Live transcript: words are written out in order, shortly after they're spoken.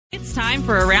It's time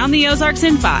for Around the Ozarks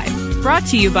in 5, brought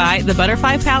to you by the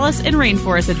Butterfly Palace and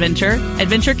Rainforest Adventure,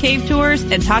 Adventure Cave Tours,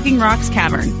 and Talking Rocks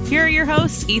Cavern. Here are your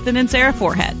hosts, Ethan and Sarah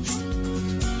Foreheads.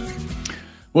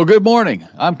 Well, good morning.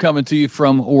 I'm coming to you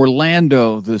from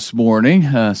Orlando this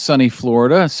morning, sunny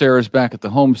Florida. Sarah's back at the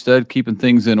homestead, keeping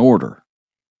things in order.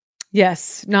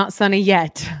 Yes, not sunny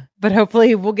yet, but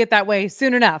hopefully we'll get that way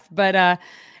soon enough. But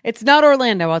it's not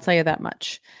Orlando, I'll tell you that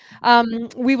much.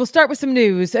 We will start with some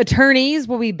news. Attorneys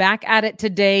will be back at it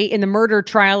today in the murder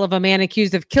trial of a man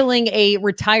accused of killing a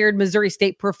retired Missouri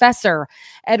State professor.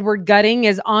 Edward Gutting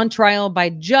is on trial by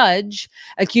judge,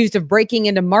 accused of breaking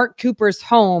into Mark Cooper's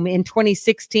home in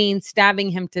 2016,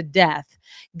 stabbing him to death.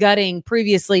 Gutting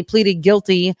previously pleaded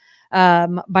guilty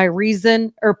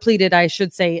pleaded, I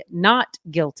should say, not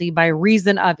guilty by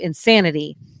reason of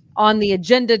insanity. On the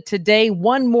agenda today,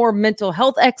 one more mental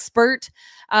health expert,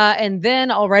 and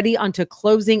then already onto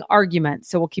closing arguments.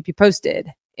 So we'll keep you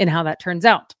posted in how that turns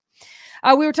out.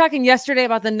 We were talking yesterday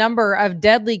about the number of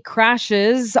deadly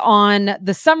crashes on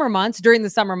the summer months, during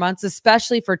the summer months,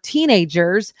 especially for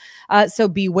teenagers. So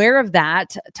beware of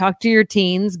that. Talk to your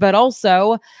teens, but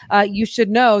also you should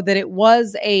know that it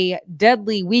was a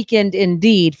deadly weekend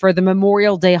indeed for the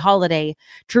Memorial Day holiday.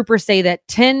 Troopers say that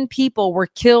 10 people were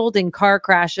killed in car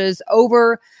crashes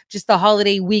over just the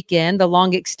holiday weekend, the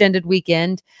long extended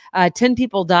weekend. 10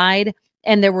 people died,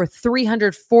 and there were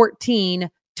 314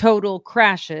 total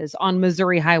crashes on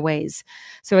Missouri highways.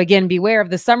 So again, beware of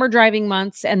the summer driving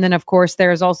months. And then, of course,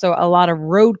 there's also a lot of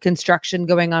road construction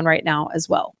going on right now as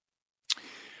well.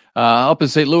 Up in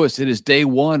St. Louis, it is day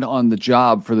one on the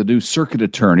job for the new circuit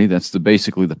attorney. That's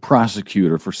basically the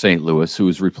prosecutor for St. Louis, who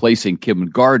is replacing Kim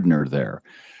Gardner there.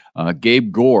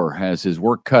 Gabe Gore has his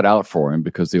work cut out for him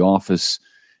because the office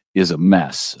is a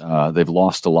mess. They've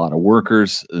lost a lot of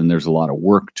workers, and there's a lot of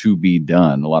work to be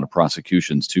done, a lot of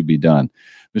prosecutions to be done.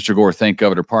 Mr. Gore thanked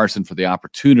Governor Parson for the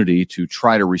opportunity to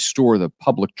try to restore the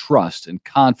public trust and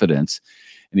confidence.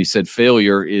 And he said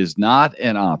failure is not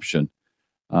an option,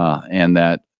 and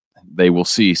that they will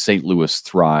see St. Louis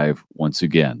thrive once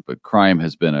again. But crime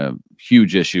has been a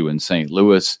huge issue in St.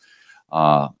 Louis.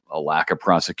 A lack of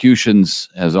prosecutions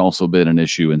has also been an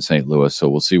issue in St. Louis. So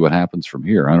we'll see what happens from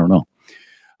here. I don't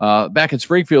know. Back in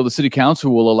Springfield, the city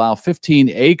council will allow 15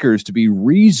 acres to be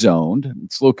rezoned.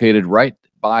 It's located right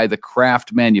by the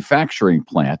Kraft manufacturing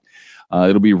plant.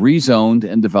 It'll be rezoned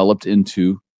and developed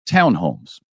into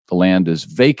townhomes. The land is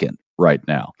vacant right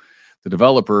now. The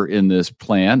developer in this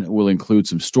plan will include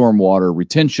some stormwater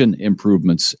retention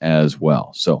improvements as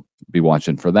well. So be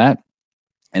watching for that.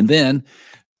 And then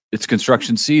it's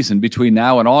construction season. Between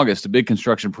now and August, a big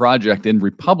construction project in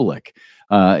Republic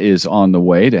is on the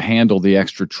way to handle the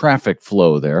extra traffic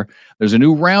flow there. There's a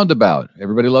new roundabout.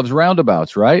 Everybody loves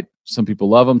roundabouts, right? Some people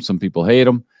love them. Some people hate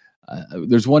them.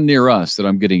 There's one near us that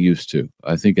I'm getting used to.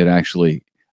 I think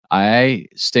I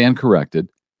stand corrected,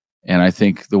 and I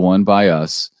think the one by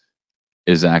us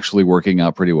is actually working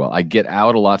out pretty well. I get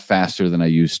out a lot faster than I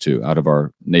used to out of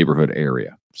our neighborhood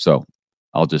area. So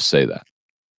I'll just say that.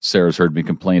 Sarah's heard me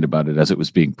complain about it as it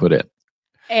was being put in.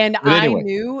 And anyway. I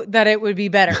knew that it would be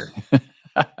better.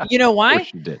 You know why? Of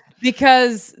course you did.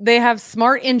 Because they have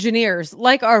smart engineers,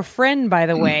 like our friend, by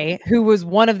the way, who was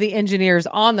one of the engineers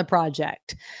on the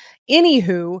project.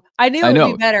 Anywho, I knew it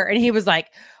would be better. And he was like,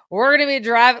 we're going to be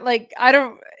driving. Like,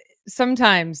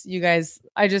 sometimes you guys,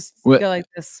 I just feel like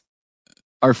this.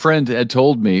 Our friend had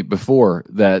told me before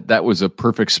that was a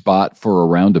perfect spot for a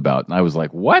roundabout. And I was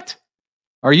like, what?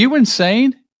 Are you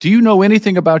insane? Do you know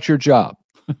anything about your job?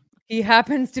 He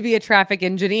happens to be a traffic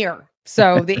engineer.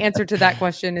 So the answer to that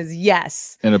question is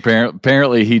yes. And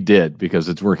apparently he did, because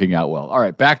it's working out well. All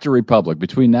right, back to Republic.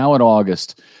 Between now and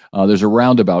August, there's a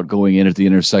roundabout going in at the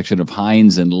intersection of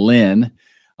Hines and Lynn.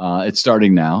 It's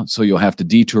starting now, so you'll have to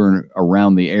detour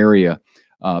around the area.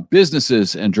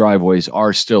 Businesses and driveways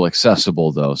are still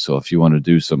accessible, though. So if you want to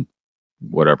do some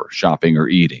shopping or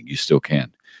eating, you still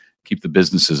can. Keep the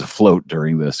businesses afloat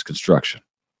during this construction.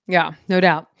 Yeah, no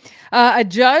doubt. A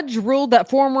judge ruled that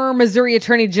former Missouri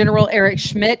Attorney General Eric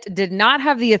Schmitt did not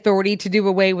have the authority to do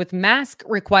away with mask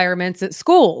requirements at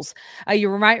schools. You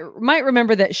might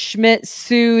remember that Schmitt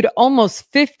sued almost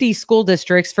 50 school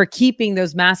districts for keeping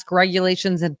those mask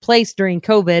regulations in place during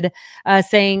COVID,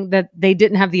 saying that they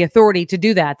didn't have the authority to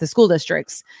do that, the school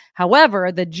districts.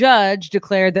 However, the judge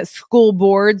declared that school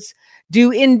boards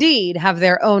do indeed have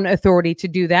their own authority to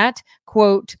do that,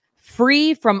 quote,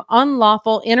 free from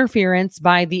unlawful interference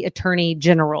by the Attorney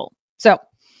General. So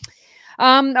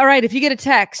All right. If you get a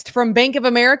text from Bank of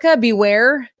America,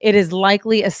 beware. It is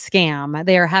likely a scam.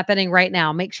 They are happening right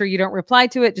now. Make sure you don't reply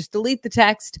to it. Just delete the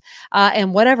text.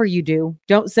 And whatever you do,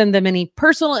 don't send them any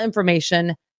personal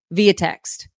information via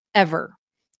text ever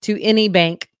to any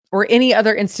bank or any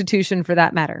other institution for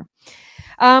that matter.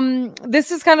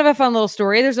 This is kind of a fun little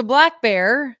story. There's a black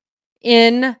bear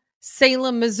in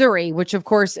Salem, Missouri, which of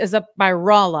course is up by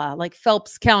Rolla, like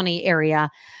Phelps County area.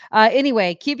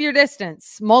 Anyway, keep your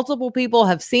distance. Multiple people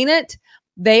have seen it.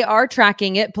 They are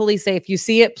tracking it. Police say if you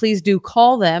see it, please do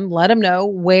call them. Let them know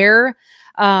where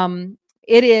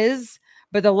it is.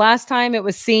 But the last time it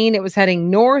was seen, it was heading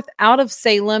north out of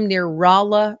Salem near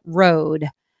Rolla Road.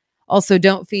 Also,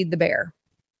 don't feed the bear.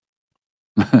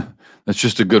 That's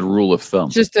just a good rule of thumb.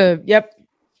 Just a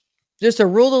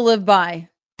rule to live by.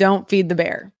 Don't feed the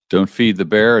bear. Don't feed the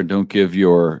bear and don't give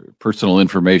your personal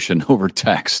information over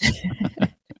text.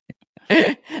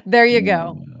 There you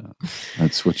go.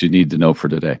 That's what you need to know for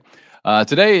today.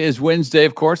 Today is Wednesday,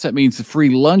 of course. That means the free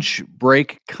lunch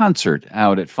break concert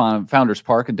out at Founders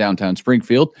Park in downtown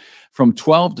Springfield from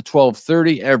 12 to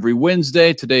 12:30 every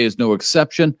Wednesday. Today is no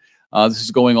exception. This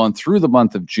is going on through the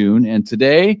month of June. And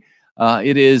today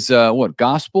it is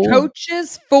gospel?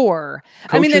 Coaches 4.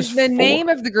 I mean, the name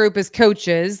of the group is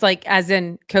Coaches, like as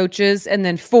in coaches, and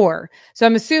then 4. So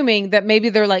I'm assuming that maybe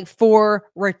they're like 4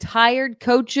 retired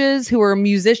coaches who are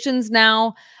musicians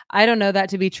now. I don't know that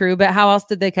to be true, but how else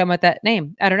did they come with that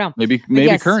name? I don't know. Maybe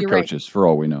yes, current coaches, right, for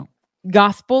all we know.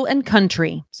 Gospel and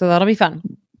country. So that'll be fun.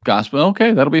 Gospel.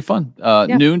 Okay, that'll be fun.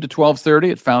 Noon to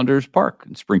 12:30 at Founders Park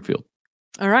in Springfield.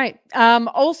 All right.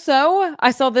 Also,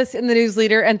 I saw this in the news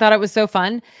leader and thought it was so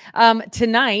fun.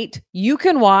 Tonight, you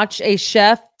can watch a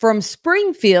chef from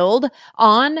Springfield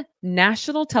on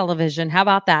national television. How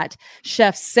about that?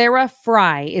 Chef Sarah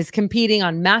Fry is competing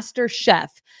on Master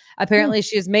Chef. Apparently,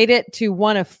 she has made it to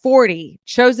one of 40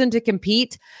 chosen to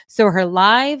compete. So her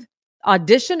live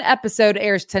audition episode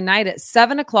airs tonight at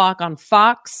 7 o'clock on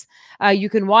Fox. You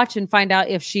can watch and find out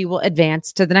if she will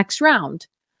advance to the next round.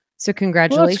 So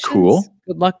congratulations. Well, that's cool.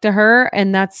 Good luck to her.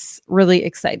 And that's really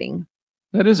exciting.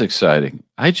 That is exciting.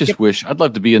 I just wish I'd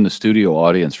love to be in the studio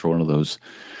audience for one of those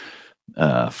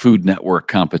Food Network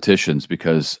competitions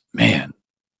because, man,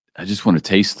 I just want to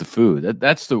taste the food.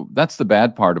 That's the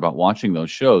bad part about watching those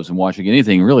shows and watching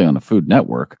anything really on the Food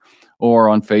Network or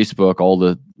on Facebook, all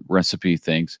the recipe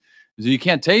things, is you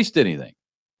can't taste anything.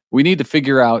 We need to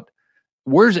figure out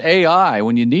where's AI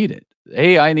when you need it.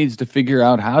 AI needs to figure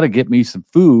out how to get me some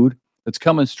food that's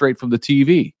coming straight from the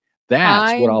TV.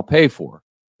 That's what I'll pay for.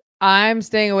 I'm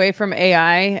staying away from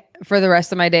AI for the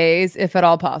rest of my days, if at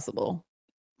all possible.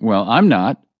 Well, I'm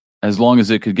not, as long as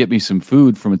it could get me some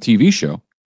food from a TV show.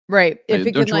 Right. If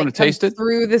it don't can you want to taste it? Come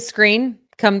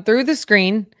through the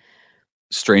screen.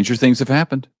 Stranger things have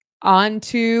happened.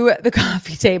 Onto the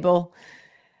coffee table.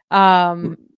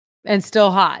 And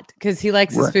still hot, because he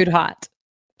likes his food hot.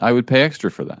 I would pay extra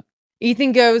for that.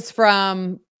 Ethan goes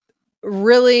from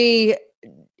really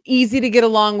easy to get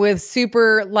along with,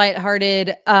 super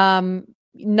lighthearted,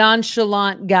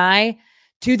 nonchalant guy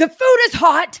to the food is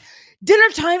hot. Dinner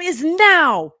time is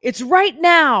now. It's right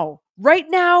now. Right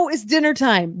now is dinner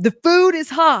time. The food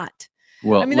is hot.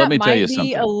 Well, I mean, let me tell you that might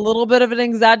something. be a little bit of an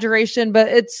exaggeration, but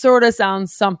it sort of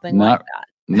sounds something like that.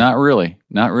 Not really.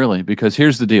 Not really. Because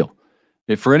here's the deal.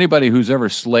 If for anybody who's ever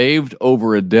slaved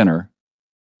over a dinner,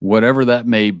 whatever that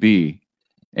may be,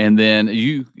 and then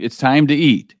it's time to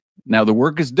eat. Now the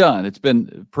work is done. It's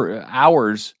been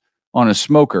hours on a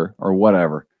smoker or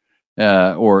whatever,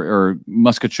 or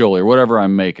muscatcholi or whatever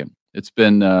I'm making. It's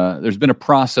been there's been a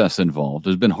process involved.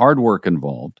 There's been hard work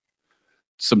involved.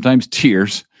 Sometimes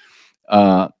tears,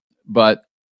 but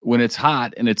when it's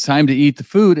hot and it's time to eat the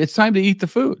food, it's time to eat the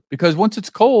food because once it's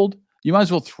cold, you might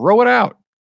as well throw it out,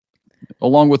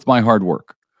 along with my hard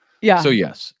work. Yeah. So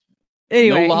yes.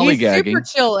 Anyway, no he's lollygagging. super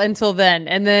chill until then.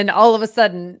 And then all of a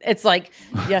sudden, it's like,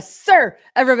 yes, sir.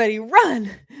 Everybody run.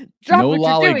 Drop no what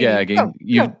lollygagging.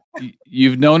 You're doing.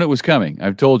 You've known it was coming.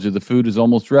 I've told you the food is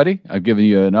almost ready. I've given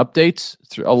you an updates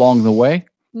along the way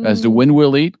as to when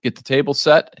we'll eat. Get the table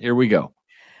set. Here we go.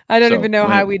 I don't even know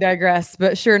how we digress,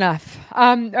 but sure enough.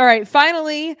 All right.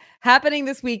 Finally, happening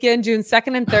this weekend, June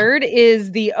 2nd and 3rd,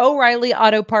 is the O'Reilly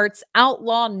Auto Parts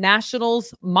Outlaw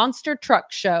Nationals Monster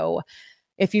Truck Show.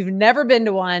 If you've never been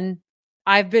to one,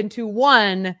 I've been to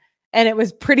one, and it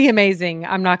was pretty amazing.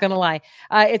 I'm not going to lie.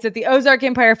 It's at the Ozark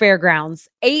Empire Fairgrounds.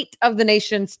 8 of the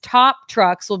nation's top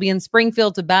trucks will be in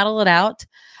Springfield to battle it out.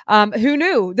 Who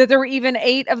knew that there were even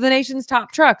 8 of the nation's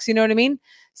top trucks? You know what I mean?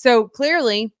 So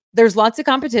clearly, there's lots of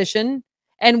competition,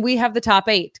 and we have the top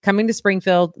 8 coming to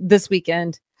Springfield this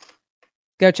weekend.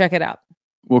 Go check it out.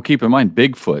 Well, keep in mind,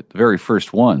 Bigfoot, the very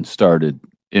first one, started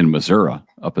in Missouri,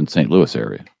 up in St. Louis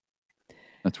area.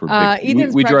 That's where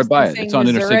we drive by it. It's on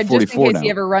Interstate 44 just in case now. he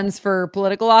ever runs for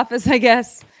political office, I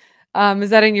guess. Is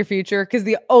that in your future? Because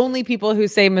the only people who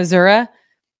say Missouri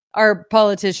are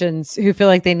politicians who feel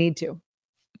like they need to.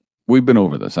 We've been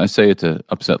over this. I say it to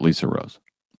upset Lisa Rose.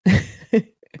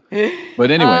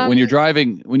 But anyway, when you're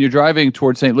driving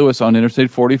towards St. Louis on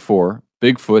Interstate 44,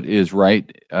 Bigfoot is right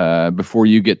before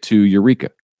you get to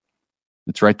Eureka.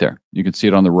 It's right there. You can see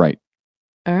it on the right.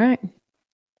 All right.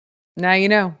 Now you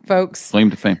know, folks. Claim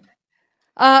to fame.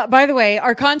 By the way,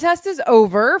 our contest is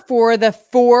over for the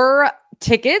 4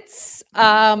 tickets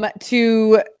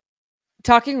to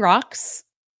Talking Rocks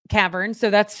Cavern. So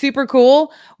that's super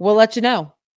cool. We'll let you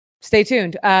know. Stay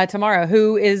tuned tomorrow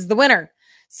who is the winner.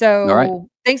 So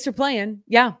thanks for playing.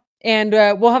 Yeah. And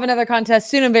we'll have another contest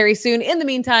soon and very soon. In the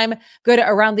meantime, go to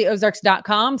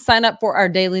aroundtheozarks.com, sign up for our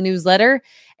daily newsletter,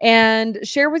 and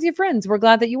share with your friends. We're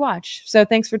glad that you watch. So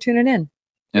thanks for tuning in.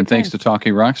 And thanks to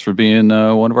Talking Rocks for being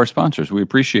one of our sponsors. We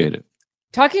appreciate it.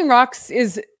 Talking Rocks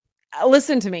is,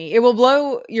 listen to me, it will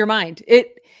blow your mind.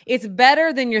 It's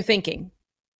better than you're thinking.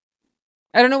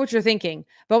 I don't know what you're thinking,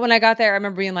 but when I got there, I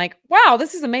remember being like, wow,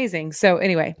 this is amazing. So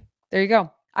anyway, there you go.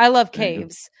 I love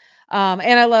caves. And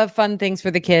I love fun things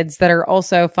for the kids that are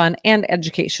also fun and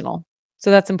educational. So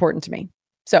that's important to me.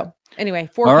 So anyway,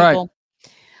 4 people.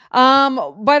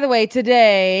 Right. By the way,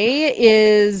 today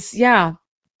is,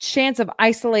 chance of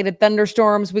isolated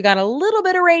thunderstorms. We got a little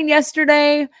bit of rain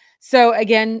yesterday. So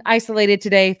again, isolated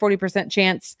today, 40%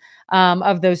 chance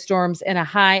of those storms and a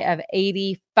high of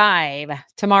 85.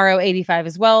 Tomorrow, 85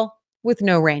 as well with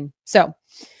no rain. So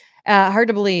hard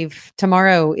to believe.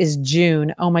 Tomorrow is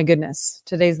June. Oh my goodness.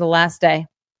 Today's the last day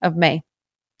of May.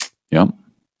 Yep.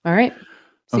 All right.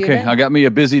 Okay. I got me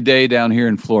a busy day down here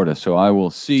in Florida. So I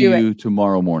will see you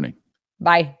tomorrow morning.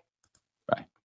 Bye.